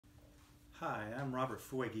Hi, I'm Robert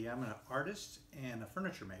Foege. I'm an artist and a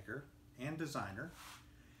furniture maker and designer,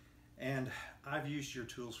 and I've used your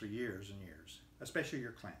tools for years and years, especially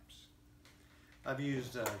your clamps. I've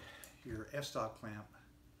used your f-stop clamp.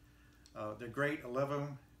 They're great. I love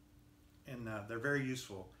them, and they're very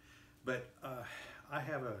useful, but I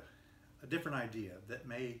have a different idea that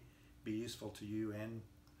may be useful to you and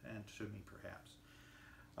to me perhaps.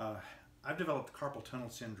 I've developed carpal tunnel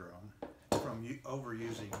syndrome from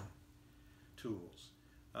overusing tools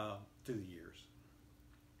through the years.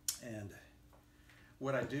 And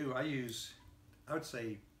what I do, I would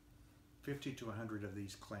say 50 to 100 of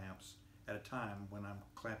these clamps at a time when I'm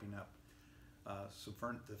clamping up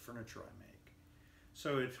the furniture I make.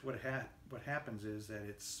 So what happens is that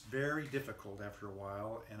it's very difficult after a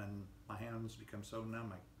while, and my hands become so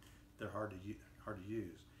numb they're hard to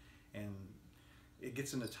use, and it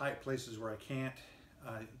gets into tight places where I can't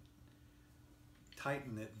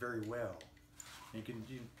tighten it very well.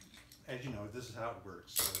 As you know, this is how it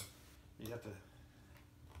works. So you have to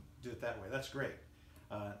do it that way. That's great,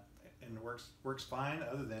 and it works fine.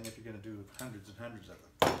 Other than if you're going to do hundreds and hundreds of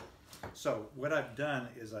them. So what I've done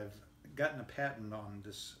is I've gotten a patent on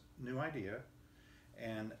this new idea,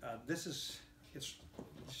 and it's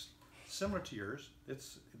similar to yours.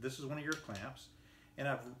 This is one of your clamps, and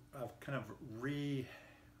I've kind of redesigned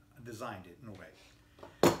it in a way.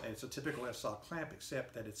 It's a typical f-stop clamp,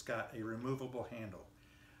 except that it's got a removable handle.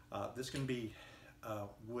 This can be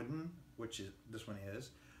wooden, which this one is,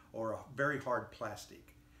 or a very hard plastic.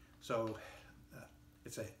 So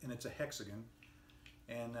it's a hexagon,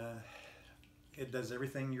 and it does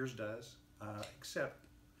everything yours does, except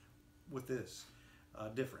with this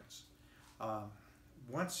difference.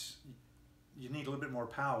 Once you need a little bit more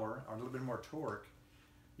power or a little bit more torque,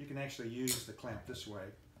 you can actually use the clamp this way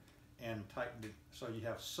and tighten it so you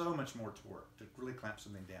have so much more torque to really clamp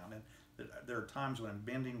something down. And there are times when I'm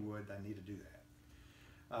bending wood I need to do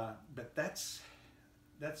that. But that's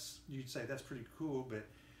you'd say that's pretty cool, but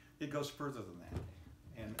it goes further than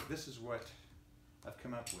that. And this is what I've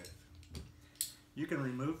come up with. You can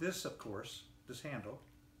remove this, of course, this handle,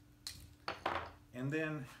 and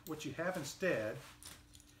then what you have instead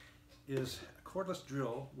is a cordless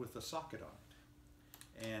drill with a socket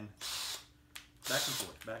on it, and back and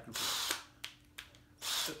forth, back and forth.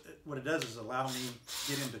 What it does is allow me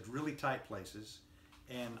to get into really tight places,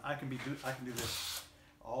 and I can do this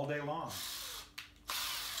all day long.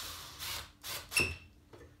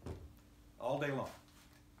 All day long.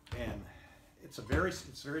 And it's very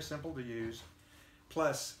simple to use.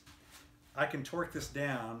 Plus, I can torque this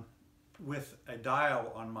down with a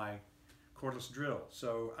dial on my cordless drill,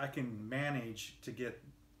 so I can manage to get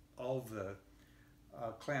all the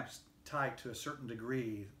clamps tight to a certain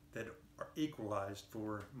degree that are equalized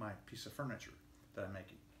for my piece of furniture that I'm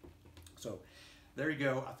making. So there you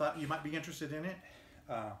go. I thought you might be interested in it.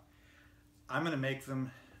 I'm going to make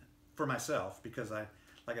them for myself because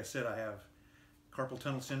like I said, I have carpal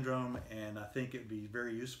tunnel syndrome, and I think it'd be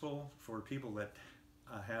very useful for people that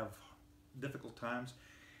have difficult times.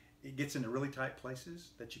 It gets into really tight places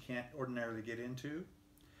that you can't ordinarily get into.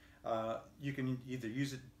 You can either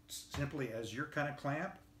use it simply as your kind of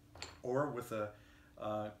clamp, or with a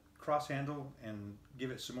cross handle and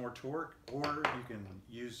give it some more torque, or you can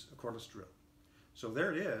use a cordless drill. So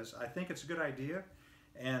there it is. I think it's a good idea,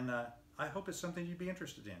 and I hope it's something you'd be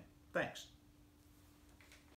interested in. Thanks.